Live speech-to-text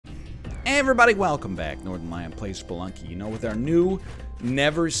Everybody, welcome back. Northern Lion plays Spelunky. You know, with our new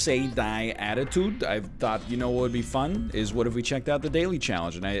never say die attitude, I thought, you know what would be fun is what if we checked out the daily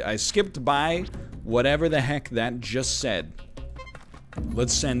challenge? And I skipped by whatever the heck that just said.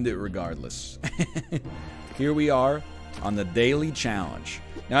 Let's send it regardless. Here we are on the daily challenge.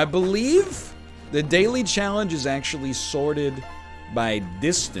 Now, I believe the daily challenge is actually sorted by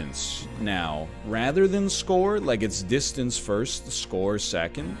distance now, rather than score. Like, it's distance first, score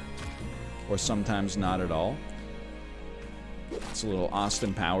second. Or sometimes not at all. It's a little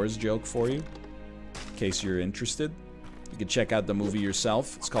Austin Powers joke for you, in case you're interested. You can check out the movie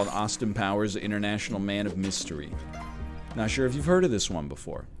yourself. It's called Austin Powers, International Man of Mystery. Not sure if you've heard of this one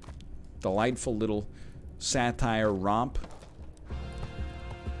before. Delightful little satire romp.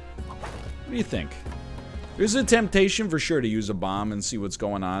 What do you think? There's a temptation for sure to use a bomb and see what's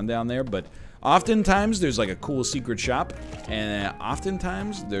going on down there, but oftentimes there's like a cool secret shop, and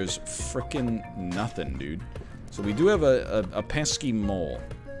oftentimes there's frickin' nothing, dude. So we do have a pesky mole.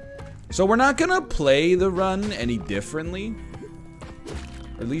 So we're not gonna play the run any differently.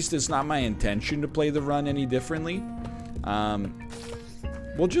 Or at least it's not my intention to play the run any differently.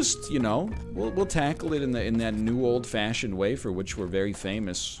 We'll just, you know, we'll tackle it in that new old-fashioned way for which we're very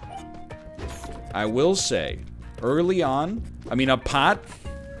famous. I will say, early on, I mean, a pot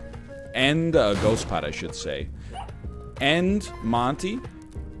and a ghost pot, I should say, and Monty,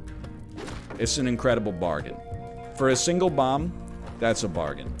 it's an incredible bargain. For a single bomb, that's a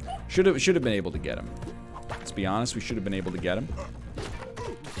bargain. Should have been able to get him. Let's be honest, we should have been able to get him.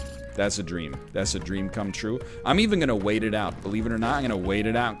 That's a dream. That's a dream come true. I'm even gonna wait it out. Believe it or not, I'm gonna wait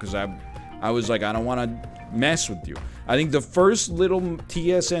it out because I was like, I don't want to mess with you. I think the first little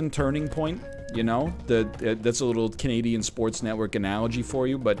TSN turning point, you know, that's a little Canadian Sports Network analogy for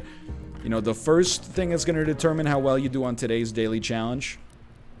you, but you know, the first thing that's going to determine how well you do on today's daily challenge,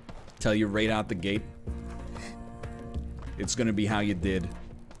 tell you right out the gate, it's going to be how you did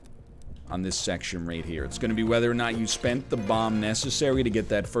on this section right here. It's going to be whether or not you spent the bomb necessary to get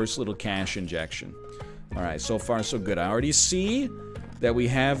that first little cash injection. All right, so far so good. I already see that we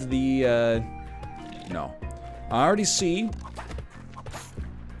have the, no. I already see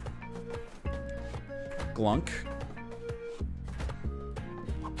Glunk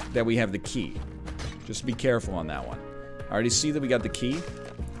that we have the key. Just be careful on that one. I already see that we got the key.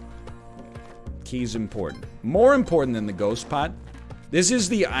 Key's important. More important than the ghost pot. This is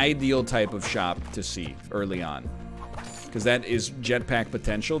the ideal type of shop to see early on, because that is jetpack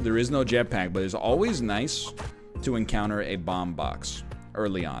potential. There is no jetpack, but it's always nice to encounter a bomb box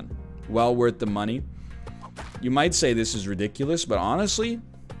early on. Well worth the money. You might say this is ridiculous, but honestly,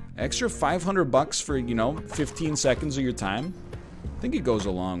 extra 500 bucks for, you know, 15 seconds of your time, I think it goes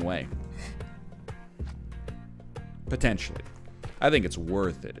a long way. Potentially. I think it's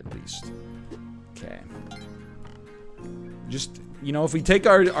worth it, at least. Okay. Just, you know, if we take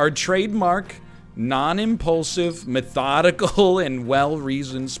our trademark, non-impulsive, methodical, and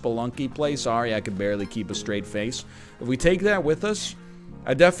well-reasoned Spelunky play, sorry, I could barely keep a straight face. If we take that with us,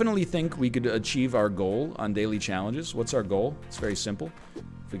 I definitely think we could achieve our goal on daily challenges. What's our goal? It's very simple.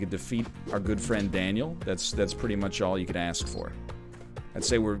 If we could defeat our good friend Daniel, that's pretty much all you could ask for. I'd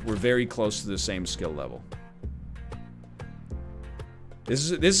say we're very close to the same skill level.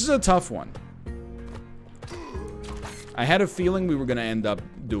 This is a tough one. I had a feeling we were going to end up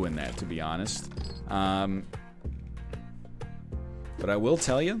doing that, to be honest. But I will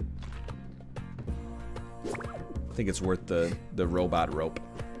tell you, I think it's worth the robot rope.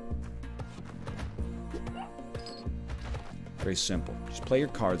 Very simple. Just play your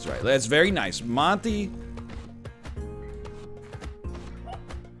cards right. That's very nice. Monty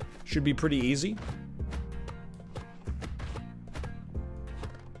should be pretty easy.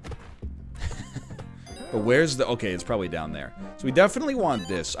 But where's the... Okay, it's probably down there. So we definitely want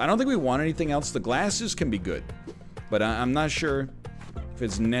this. I don't think we want anything else. The glasses can be good. But I'm not sure if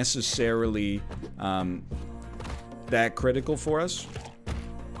it's necessarily that critical for us.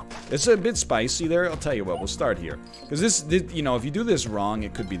 It's a bit spicy there. I'll tell you what, we'll start here. Because this, you know, if you do this wrong,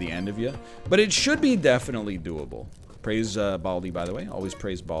 it could be the end of you. But it should be definitely doable. Praise Baldy, by the way. Always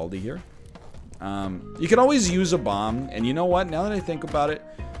praise Baldy here. You can always use a bomb. And you know what? Now that I think about it,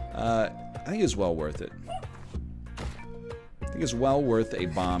 I think it's well worth it. I think it's well worth a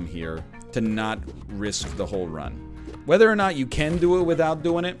bomb here to not risk the whole run. Whether or not you can do it without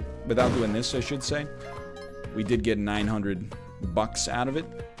doing it, without doing this, I should say. We did get 900 bucks out of it.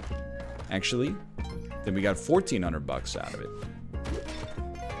 Actually, then we got 1,400 bucks out of it.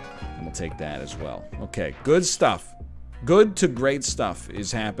 And we'll take that as well. Okay, good stuff. Good to great stuff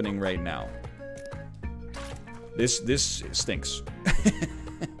is happening right now. This stinks.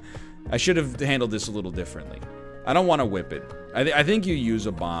 I should have handled this a little differently. I don't want to whip it. I think you use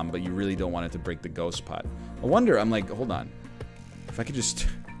a bomb, but you really don't want it to break the ghost pot. I wonder, I'm like, hold on. If I could just...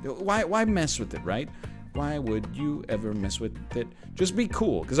 Why mess with it, right? Why would you ever mess with it? Just be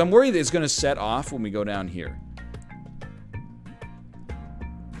cool, because I'm worried that it's going to set off when we go down here.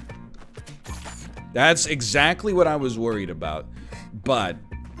 That's exactly what I was worried about. But,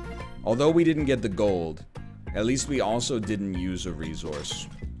 although we didn't get the gold, at least we also didn't use a resource.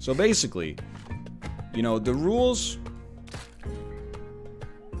 So basically, you know, the rules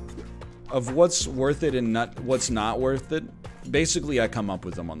of what's worth it and what's not worth it, basically I come up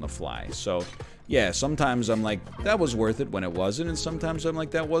with them on the fly. So, yeah, sometimes I'm like, that was worth it when it wasn't, and sometimes I'm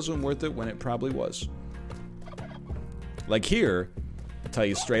like, that wasn't worth it when it probably was. Like here, I'll tell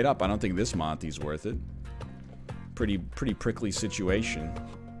you straight up, I don't think this Monty's worth it. Pretty prickly situation.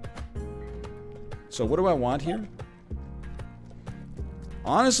 So what do I want here?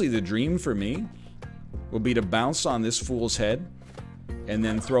 Honestly, the dream for me would be to bounce on this fool's head and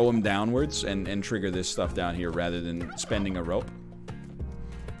then throw him downwards and trigger this stuff down here rather than spending a rope.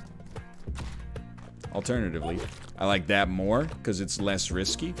 Alternatively, I like that more because it's less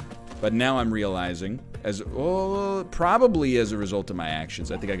risky. But now I'm realizing, probably as a result of my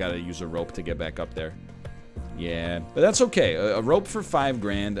actions, I think I gotta use a rope to get back up there. Yeah, but that's okay. A rope for 5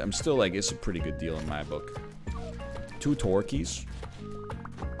 grand, I'm still like, it's a pretty good deal in my book. 2 Torquies.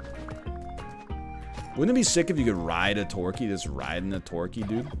 Wouldn't it be sick if you could ride a Torquie that's riding a Torquie,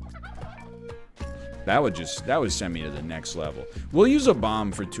 dude? That would send me to the next level. We'll use a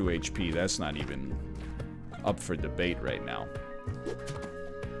bomb for 2 HP. That's not even up for debate right now.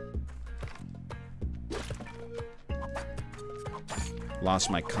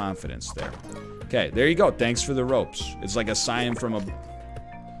 Lost my confidence there. Okay, there you go. Thanks for the ropes. It's like a sign from a...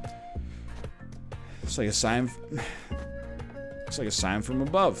 It's like a sign... It's like a sign from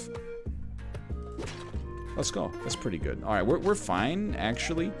above. Let's go. That's pretty good. All right, we're fine,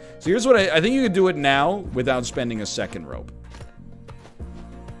 actually. So here's what I think you could do it now without spending a second rope.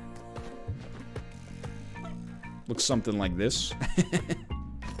 Looks something like this.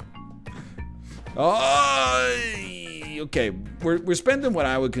 Oh, okay. We're spending what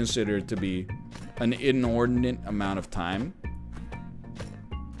I would consider to be an inordinate amount of time.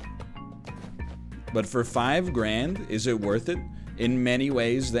 But for 5 grand, is it worth it? In many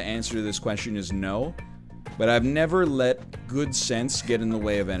ways, the answer to this question is no. But I've never let good sense get in the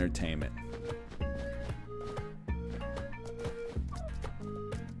way of entertainment.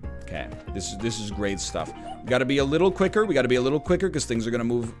 Okay, this is great stuff. We gotta be a little quicker. We gotta be a little quicker because things are gonna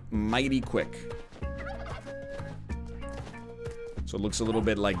move mighty quick. So it looks a little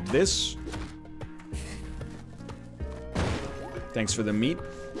bit like this. Thanks for the meat.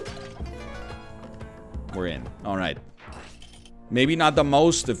 We're in. All right. Maybe not the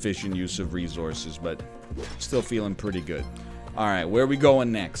most efficient use of resources, but still feeling pretty good. All right, where are we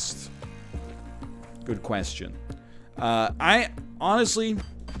going next? Good question. I honestly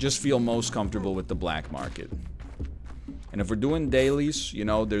just feel most comfortable with the black market. And if we're doing dailies, you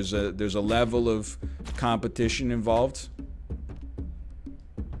know, there's a level of competition involved.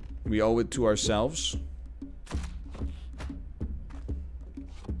 We owe it to ourselves.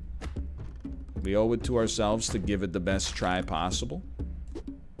 We owe it to ourselves to give it the best try possible.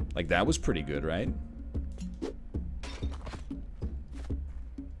 Like, that was pretty good, right?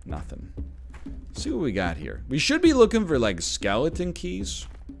 Nothing. Let's see what we got here. We should be looking for, like, skeleton keys.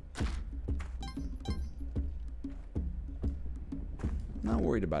 Not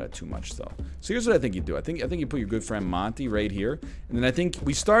worried about it too much, though. So here's what I think you do. I think you put your good friend Monty right here. And then I think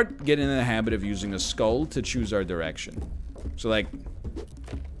we start getting in the habit of using a skull to choose our direction. So, like...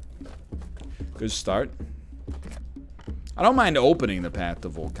 Good start. I don't mind opening the path to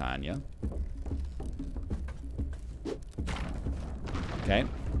Volcania. Okay.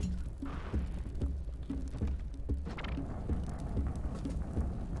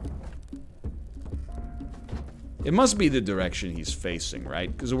 It must be the direction he's facing,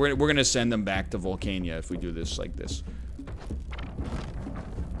 right? Because we're gonna send him back to Volcania if we do this like this.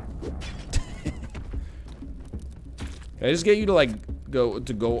 Can I just get you to, like,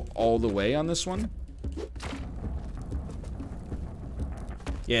 go all the way on this one?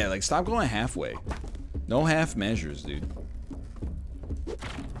 Yeah, like, stop going halfway. No half measures, dude.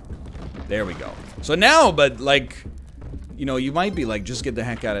 There we go. So now, but, like, you know, you might be like, just get the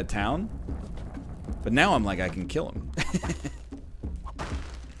heck out of town. But now I'm like, I can kill him.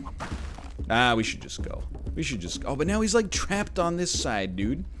 Ah, we should just go. We should just... Oh, but now he's, like, trapped on this side,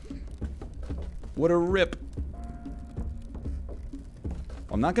 dude. What a rip.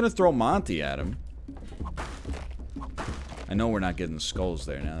 I'm not gonna throw Monty at him. I know we're not getting skulls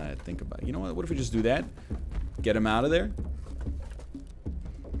there now that I think about it. You know what? What if we just do that? Get him out of there?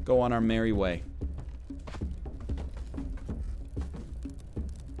 Go on our merry way.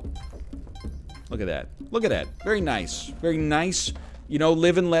 Look at that. Look at that. Very nice. Very nice. You know,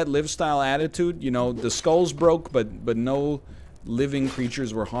 live and let live style attitude. You know, the skulls broke, but no living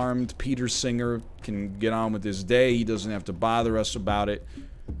creatures were harmed. Peter Singer can get on with his day. He doesn't have to bother us about it.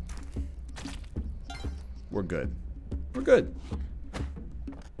 We're good. We're good.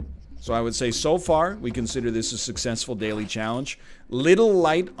 So I would say so far, we consider this a successful daily challenge. Little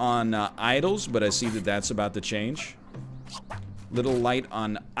light on idols, but I see that that's about to change. Little light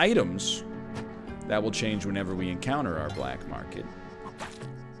on items. That will change whenever we encounter our black market.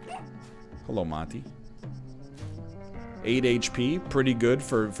 Hello, Monty. 8 HP, pretty good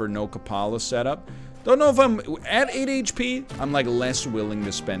for no Kapala setup. Don't know if I'm at 8 HP. I'm like less willing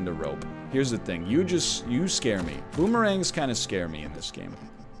to spend a rope. Here's the thing, you scare me. Boomerangs kind of scare me in this game.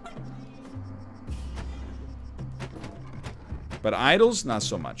 But idols, not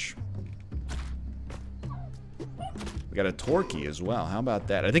so much. We got a Torquay as well. How about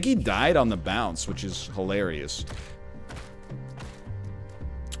that? I think he died on the bounce, which is hilarious.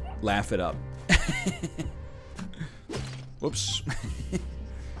 Laugh it up. Whoops.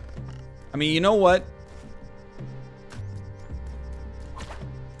 I mean, you know what?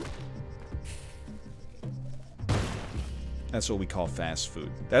 That's what we call fast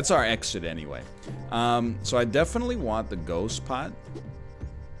food. That's our exit anyway. So I definitely want the ghost pot.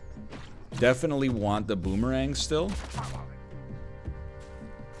 Definitely want the boomerang still.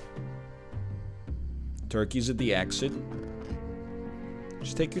 Turkey's at the exit.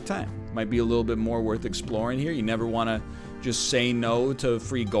 Just take your time. Might be a little bit more worth exploring here. You never want to just say no to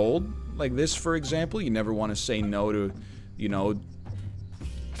free gold. Like this, for example. You never want to say no to, you know,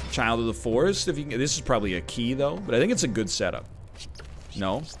 Child of the Forest. If you can, this is probably a key, though. But I think it's a good setup.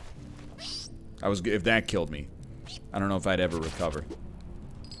 No? If that killed me, I don't know if I'd ever recover.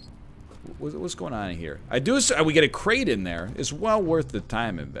 What's going on here? We get a crate in there. It's well worth the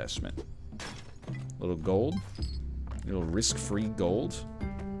time investment. Little gold. Little risk-free gold.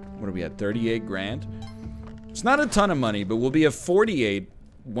 What are we at? 38 grand. It's not a ton of money, but we'll be at 48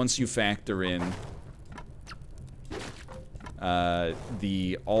 once you factor in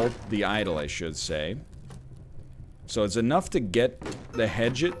the idol, I should say. So it's enough to get the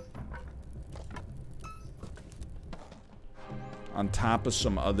hedge it on top of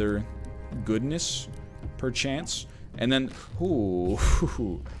some other goodness, perchance. And then, ooh,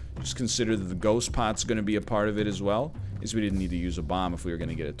 just consider that the ghost pot's going to be a part of it as well. I guess we didn't need to use a bomb if we were going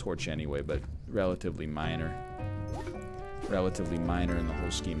to get a torch anyway, but relatively minor. Relatively minor in the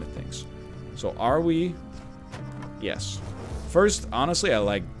whole scheme of things. So are we? Yes. First, honestly, I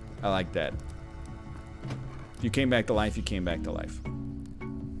like that. If you came back to life, you came back to life.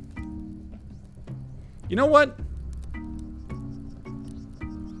 You know what?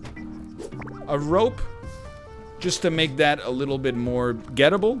 A rope, just to make that a little bit more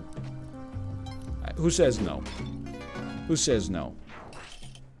gettable. Who says no? Who says no?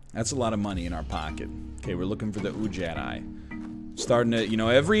 That's a lot of money in our pocket. Okay, we're looking for the Ujat Eye. Starting to, you know,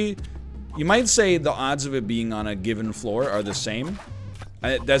 you might say the odds of it being on a given floor are the same.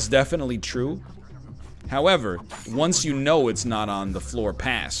 That's definitely true. However, once you know it's not on the floor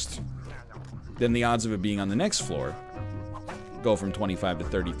past, then the odds of it being on the next floor go from 25 to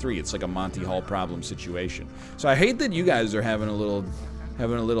 33. It's like a Monty Hall problem situation. So I hate that you guys are having a little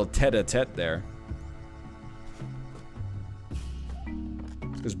tete-a-tete there.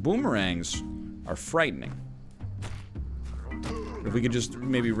 Because boomerangs are frightening. If we could just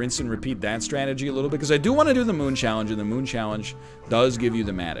maybe rinse and repeat that strategy a little bit, because I do want to do the moon challenge, and the moon challenge does give you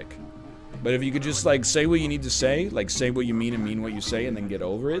the matic. But if you could just like say what you need to say, like say what you mean and mean what you say, and then get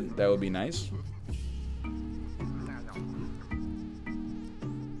over it, that would be nice.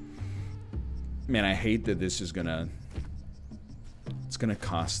 Man, I hate that this is gonna... It's gonna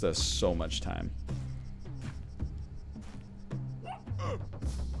cost us so much time.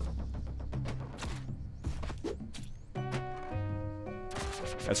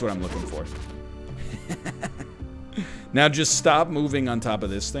 That's what I'm looking for. Now just stop moving on top of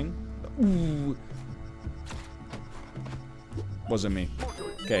this thing. Ooh. Wasn't me.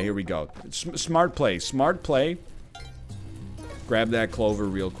 Okay, here we go. Smart play. Smart play. Grab that clover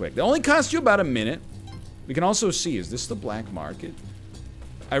real quick. They only cost you about a minute. We can also see, is this the black market?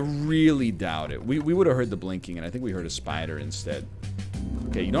 I really doubt it. We would have heard the blinking, and I think we heard a spider instead.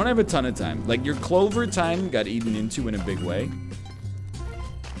 Okay, you don't have a ton of time. Like, your clover time got eaten into in a big way.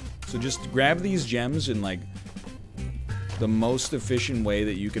 So just grab these gems in, like, the most efficient way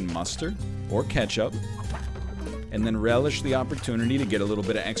that you can muster. Or catch up. and then relish the opportunity to get a little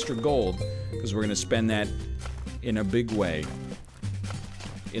bit of extra gold, because we're going to spend that in a big way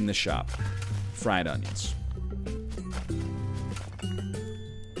in the shop. Fried onions.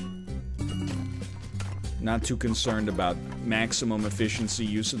 Not too concerned about maximum efficiency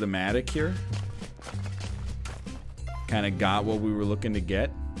use of the Matic here. Kind of got what we were looking to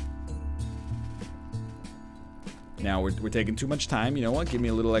get. Now we're taking too much time. You know what? Give me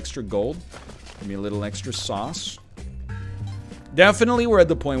a little extra gold. Give me a little extra sauce. Definitely we're at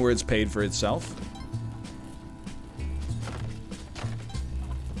the point where it's paid for itself.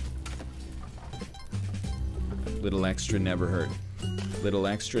 Little extra never hurt. Little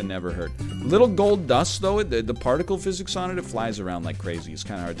extra never hurt. Little gold dust, though, the particle physics on it, it flies around like crazy. It's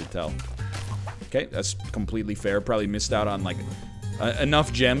kind of hard to tell. Okay, that's completely fair. Probably missed out on, like,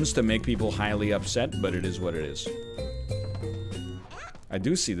 enough gems to make people highly upset, but it is what it is. I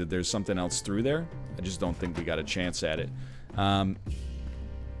do see that there's something else through there. I just don't think we got a chance at it.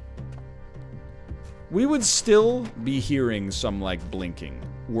 We would still be hearing some, like, blinking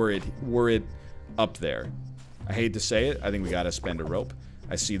were it up there. I hate to say it. I think we gotta spend a rope.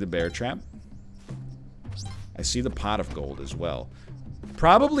 I see the bear trap. I see the pot of gold as well.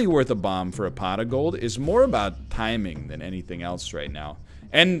 Probably worth a bomb for a pot of gold. Is more about timing than anything else right now.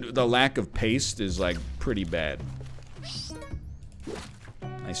 And the lack of paste is, like, pretty bad.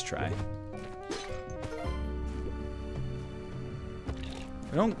 Nice try.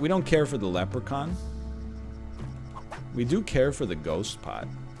 We don't care for the leprechaun. We do care for the ghost pot.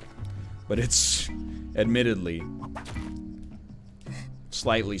 But it's admittedly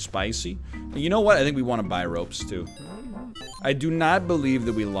slightly spicy. And you know what? I think we want to buy ropes too. I do not believe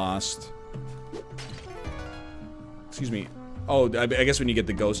that we lost. Excuse me. Oh, I guess when you get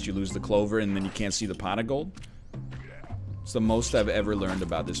the ghost, you lose the clover and then you can't see the pot of gold. It's the most I've ever learned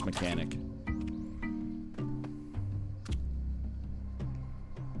about this mechanic.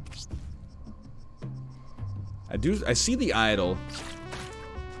 I see the idol.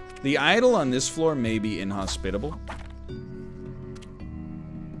 The idol on this floor may be inhospitable.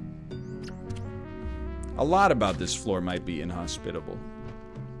 A lot about this floor might be inhospitable.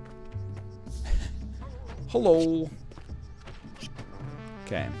 Hello.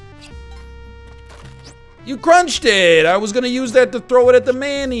 Okay. You crunched it! I was gonna use that to throw it at the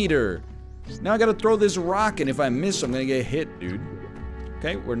man-eater. Now I gotta throw this rock, and if I miss, I'm gonna get hit, dude.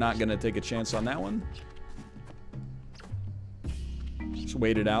 Okay, we're not gonna take a chance on that one. Just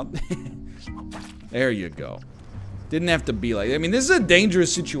wait it out. There you go. Didn't have to be like... I mean, this is a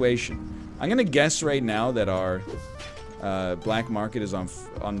dangerous situation. I'm gonna guess right now that our black market is on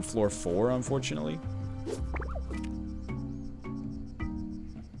floor 4, unfortunately.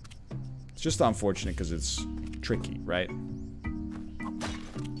 It's just unfortunate because it's tricky, right?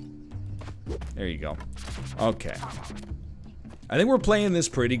 There you go. Okay. I think we're playing this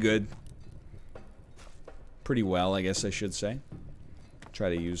pretty good. Pretty well, I guess I should say. Try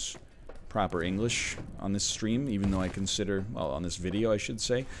to use proper English on this stream, even though I consider, well, on this video I should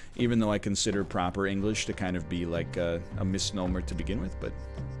say, even though I consider proper English to kind of be like a misnomer to begin with, but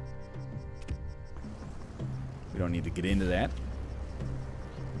we don't need to get into that.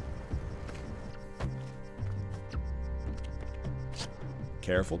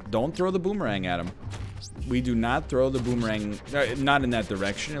 Careful. Don't throw the boomerang at him. We do not throw the boomerang, not in that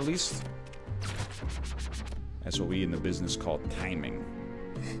direction at least. That's what we in the business call timing.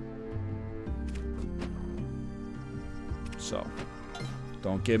 So,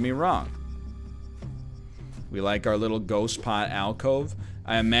 don't get me wrong. We like our little ghost pot alcove.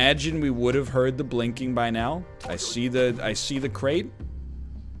 I imagine we would have heard the blinking by now. I see the crate.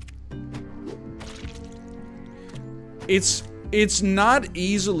 It's not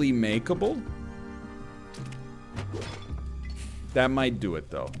easily makeable. That might do it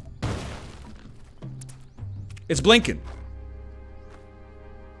though. It's blinking.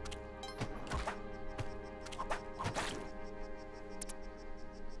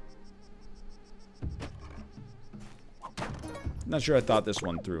 Not sure I thought this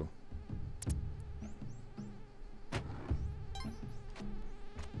one through.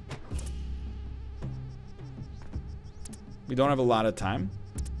 We don't have a lot of time.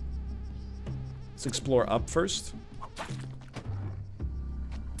 Let's explore up first.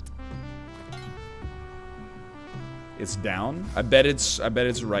 It's down. I bet it's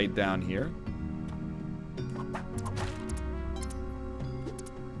right down here.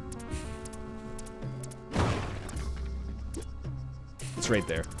 It's right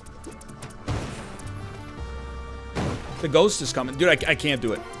there. The ghost is coming. Dude, I can't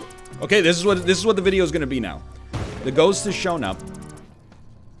do it. Okay, this is what the video is gonna be now. The ghost has shown up.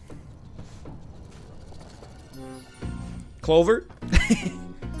 Clover?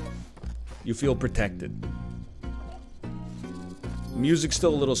 You feel protected. Music's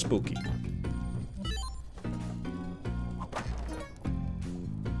still a little spooky.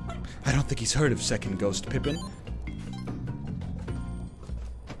 I don't think he's heard of Second Ghost Pippin.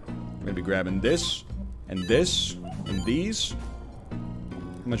 Maybe grabbing this, and this, and these. How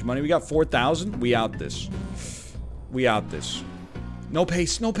much money we got? 4,000? We out this. We out this. No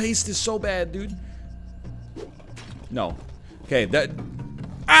paste. No paste is so bad, dude. No. Okay, that...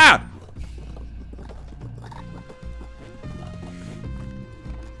 Ah!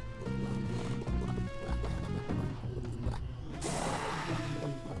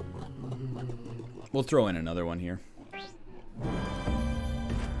 We'll throw in another one here.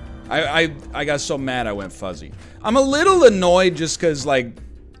 I got so mad I went fuzzy. I'm a little annoyed just because, like,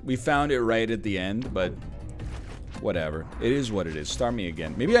 we found it right at the end, but whatever. It is what it is. Start me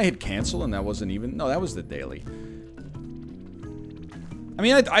again. Maybe I hit cancel and that wasn't even... No, that was the daily. I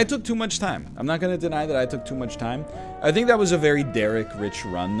mean, I took too much time. I'm not going to deny that I took too much time. I think that was a very Derek-rich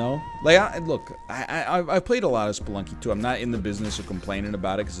run, though. Like, look, I've played a lot of Spelunky, too. I'm not in the business of complaining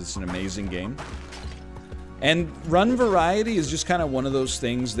about it because it's an amazing game. And run variety is just kind of one of those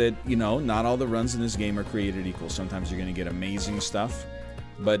things that, you know, not all the runs in this game are created equal. Sometimes you're going to get amazing stuff.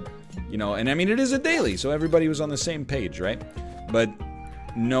 But, you know, and I mean, it is a daily, so everybody was on the same page, right? But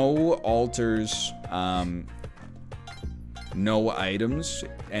no altars, no items,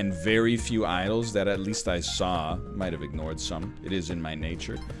 and very few idols that at least I saw. Might have ignored some. It is in my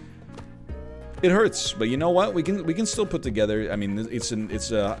nature. It hurts, but you know what? We can still put together. I mean, it's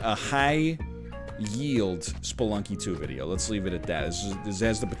a high yield Spelunky 2 video. Let's leave it at that. This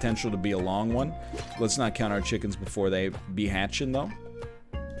has the potential to be a long one. Let's not count our chickens before they be hatching, though.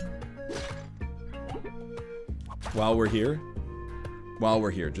 While we're here,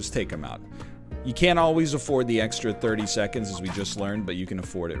 just take them out. You can't always afford the extra 30 seconds, as we just learned, but you can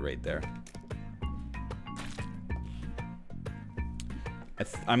afford it right there.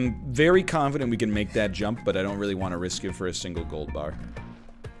 I'm very confident we can make that jump, but I don't really want to risk it for a single gold bar.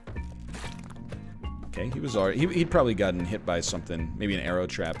 Okay, he was already... He'd probably gotten hit by something, maybe an arrow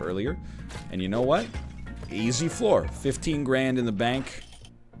trap earlier. And you know what? Easy floor. 15 grand in the bank.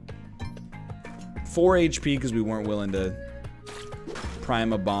 4 HP because we weren't willing to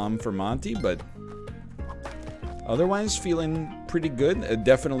prime a bomb for Monty, but otherwise feeling pretty good. It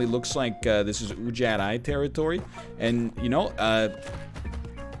definitely looks like this is Ujat Eye territory. And, you know,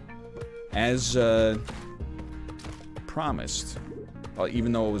 as promised,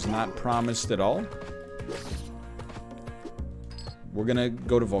 even though it was not promised at all, we're gonna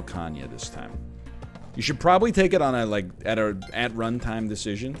go to Volcania this time. You should probably take it on a, like, at runtime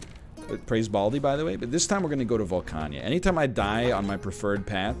decision. Praise Baldy, by the way. But this time we're gonna go to Volcania. Anytime I die on my preferred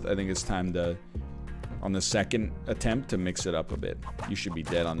path, I think it's time to, on the second attempt, to mix it up a bit. You should be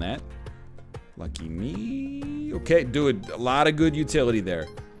dead on that. Lucky me. Okay, dude, a lot of good utility there.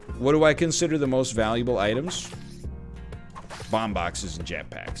 What do I consider the most valuable items? Bomb boxes and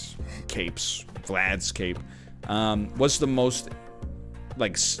jetpacks. Capes. Vlad's cape. What's the most...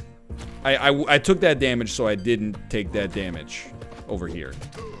 Like... I took that damage, so I didn't take that damage over here.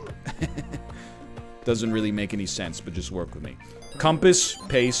 Doesn't really make any sense, but just work with me. Compass,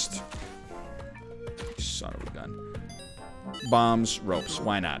 paste. Son of a gun. Bombs, ropes.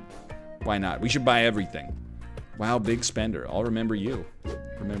 Why not? Why not? We should buy everything. Wow, big spender. I'll remember you.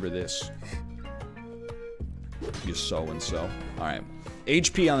 Remember this. You so-and-so. Alright.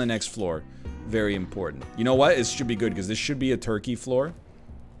 HP on the next floor. Very important. You know what? It should be good, because this should be a turkey floor.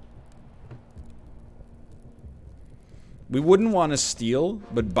 We wouldn't want to steal,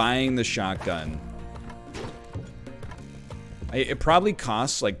 but buying the shotgun... It probably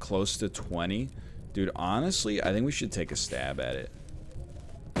costs, like, close to 20. Dude, honestly, I think we should take a stab at it.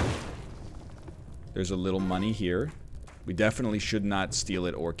 There's a little money here. We definitely should not steal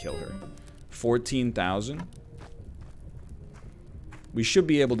it or kill her. 14,000. We should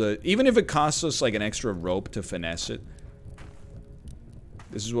be able to... Even if it costs us, like, an extra rope to finesse it.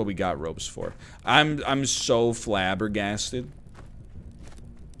 This is what we got ropes for. I'm so flabbergasted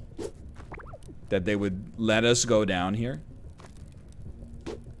that they would let us go down here.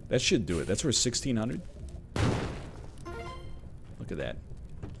 That should do it. That's for 1,600. Look at that.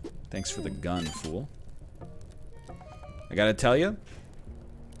 Thanks for the gun, fool. I gotta tell you,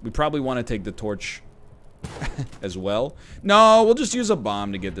 we probably want to take the torch as well. No, we'll just use a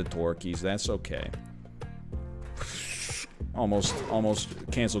bomb to get the Torquies. That's okay. Almost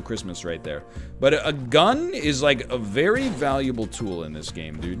canceled Christmas right there. But a gun is like a very valuable tool in this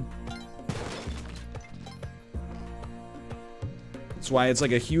game, dude. That's why it's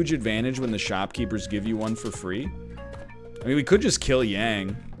like a huge advantage when the shopkeepers give you one for free. I mean, we could just kill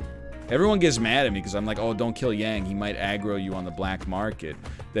Yang. Everyone gets mad at me because I'm like, oh, don't kill Yang. He might aggro you on the black market.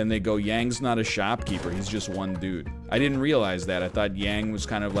 Then they go, Yang's not a shopkeeper. He's just one dude. I didn't realize that. I thought Yang was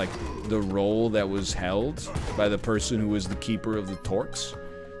kind of like the role that was held by the person who was the keeper of the torques.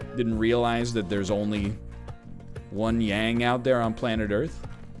 Didn't realize that there's only one Yang out there on planet Earth.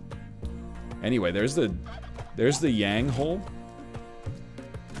 Anyway, there's the Yang hole.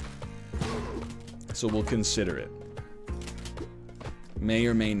 So we'll consider it. May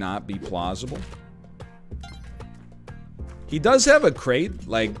or may not be plausible. He does have a crate,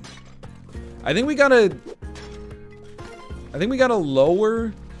 like, I think we gotta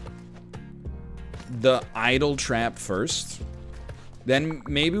lower the idle trap first. Then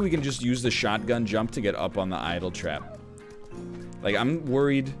maybe we can just use the shotgun jump to get up on the idle trap. Like, I'm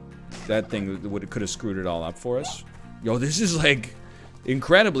worried that thing could have screwed it all up for us. Yo, this is like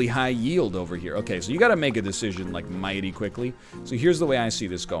incredibly high yield over here. Okay, so you gotta make a decision like mighty quickly. So here's the way I see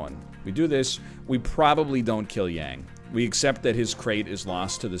this going. We do this, we probably don't kill Yang. We accept that his crate is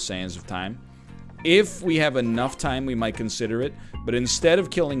lost to the sands of time. If we have enough time, we might consider it. But instead of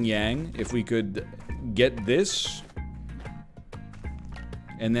killing Yang, if we could get this,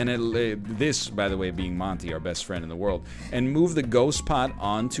 and then this, by the way, being Monty, our best friend in the world, and move the ghost pot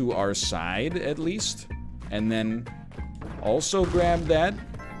onto our side, at least, and then also grab that.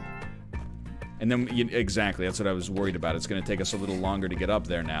 And then, exactly, that's what I was worried about. It's going to take us a little longer to get up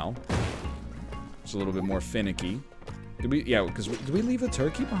there now. It's a little bit more finicky. Did we, yeah, because did we leave a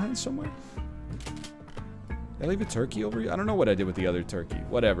turkey behind somewhere? Did I leave a turkey over here? I don't know what I did with the other turkey.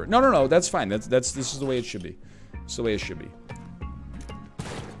 Whatever. No, that's fine. This is the way it should be. It's the way it should be.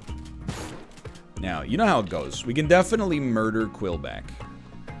 Now, you know how it goes. We can definitely murder Quillback.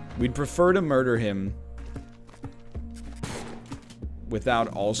 We'd prefer to murder him without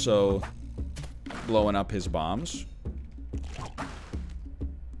also blowing up his bombs.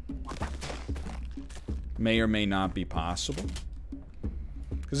 May or may not be possible.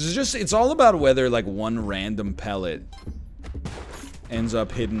 Because it's all about whether, like, one random pellet ends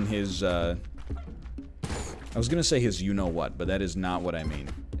up hitting his, I was gonna say his you-know-what, but that is not what I mean.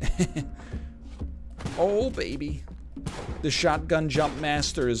 Oh, baby. The shotgun jump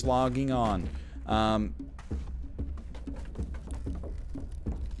master is logging on.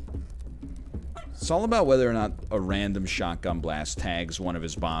 It's all about whether or not a random shotgun blast tags one of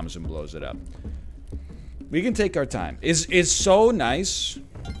his bombs and blows it up. We can take our time. It's so nice.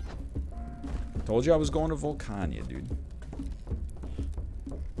 Told you I was going to Volcania, dude.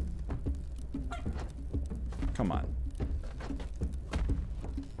 Come on.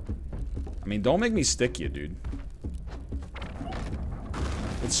 I mean, don't make me stick you, dude.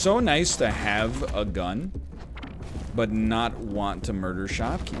 It's so nice to have a gun, but not want to murder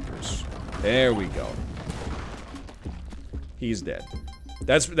shopkeepers. There we go. He's dead.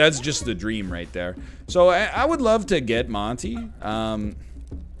 That's just the dream right there. So I would love to get Monty.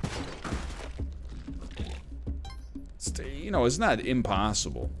 You know, it's not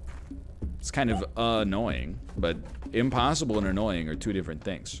impossible. It's kind of annoying, but impossible and annoying are two different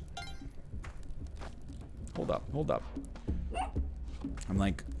things. Hold up. I'm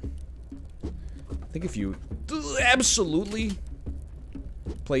like, I think if you absolutely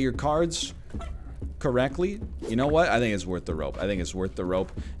play your cards correctly, you know what? I think it's worth the rope. I think it's worth the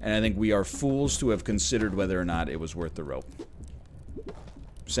rope, and I think we are fools to have considered whether or not it was worth the rope.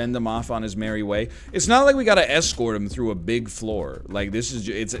 Send him off on his merry way. It's not like we gotta escort him through a big floor. Like, this is,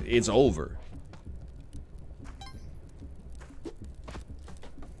 it's over.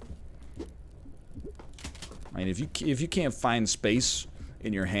 I mean, if you can't find space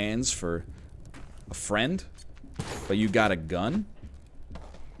in your hands for a friend, but you got a gun,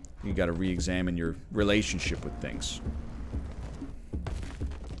 you got to re-examine your relationship with things.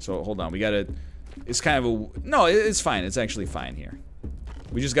 So hold on, we got to. It's kind of a no. It's fine. It's actually fine here.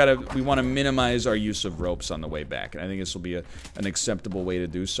 We just gotta. We want to minimize our use of ropes on the way back, and I think this will be an acceptable way to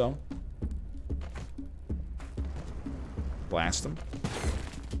do so. Blast them.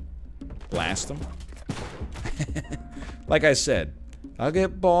 Blast them. Like I said, I'll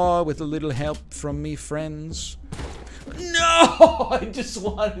get bored with a little help from me friends. No! I just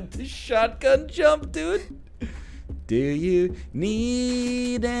wanted to shotgun jump, dude. Do you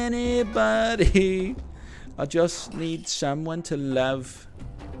need anybody? I just need someone to love.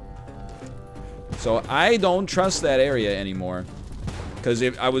 So I don't trust that area anymore. Because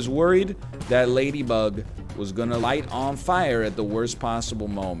I was worried that ladybug was gonna light on fire at the worst possible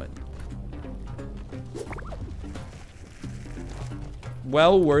moment.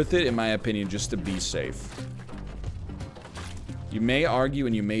 Well worth it, in my opinion, just to be safe. You may argue,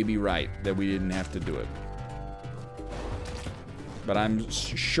 and you may be right, that we didn't have to do it. But I'm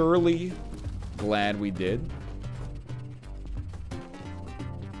surely glad we did.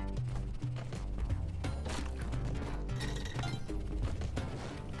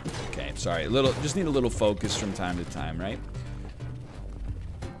 Okay, sorry. Just need a little focus from time to time, right?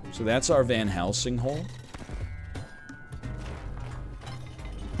 So that's our Van Helsing hole.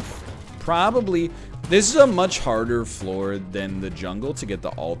 Probably, this is a much harder floor than the jungle to get the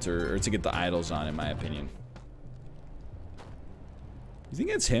altar, or to get the idols on, in my opinion. You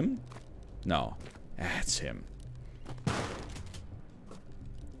think it's him? No. That's him.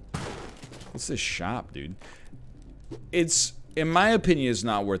 What's this shop, dude? It's, in my opinion, it's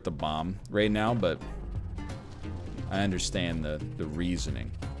not worth the bomb right now, but I understand the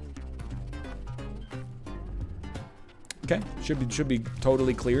reasoning. Okay, should be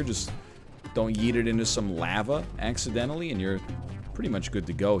totally clear. Just don't yeet it into some lava accidentally, and you're pretty much good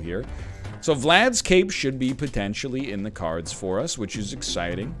to go here. So Vlad's cape should be potentially in the cards for us, which is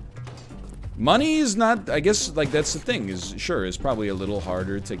exciting. Money is not, I guess, like, that's the thing, is sure, it's probably a little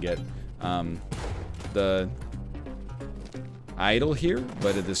harder to get the idol here,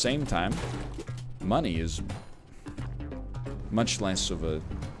 but at the same time, money is much less of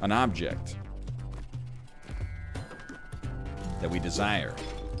an object that we desire.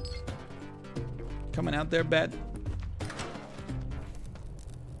 Coming out there, bet.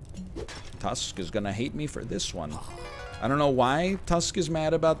 Tusk is gonna hate me for this one. I don't know why Tusk is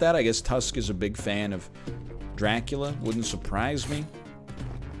mad about that. I guess Tusk is a big fan of Dracula. Wouldn't surprise me.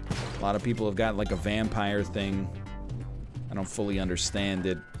 A lot of people have got like a vampire thing. I don't fully understand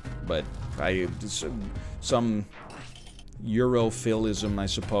it, but some Europhilism, I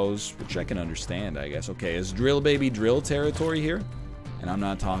suppose, which I can understand, I guess. Okay, is Drill Baby Drill territory here? And I'm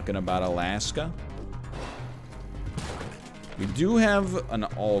not talking about Alaska. We do have an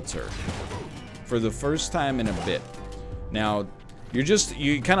altar for the first time in a bit. Now,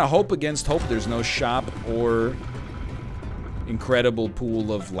 you kind of hope against hope there's no shop or incredible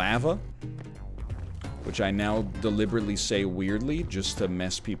pool of lava, which I now deliberately say weirdly just to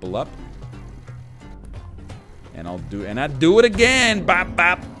mess people up. And I do it again. Bop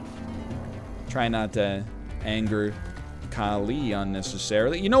bop. Try not to anger Kali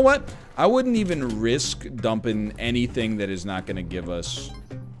unnecessarily. You know what? I wouldn't even risk dumping anything that is not going to give us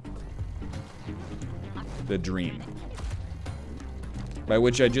the dream. By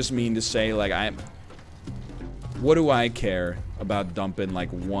which I just mean to say, like, what do I care about dumping, like,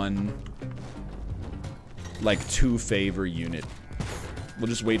 two favor unit? We'll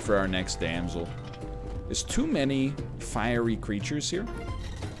just wait for our next damsel. There's too many fiery creatures here.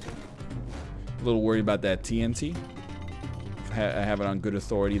 A little worried about that TNT. I have it on good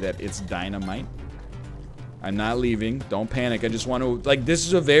authority that it's dynamite. I'm not leaving. Don't panic. I just want to... Like, this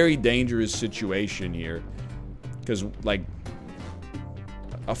is a very dangerous situation here. Because, like,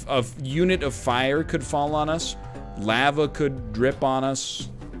 a unit of fire could fall on us. Lava could drip on us.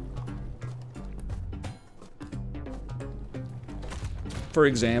 For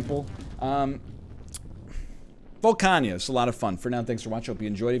example. Volcania. It's a lot of fun. For now, thanks for watching. Hope you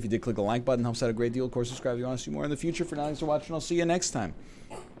enjoyed it. If you did, click the like button. Helps out a great deal. Of course, subscribe if you want to see more in the future. For now, thanks for watching. I'll see you next time.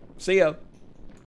 See ya.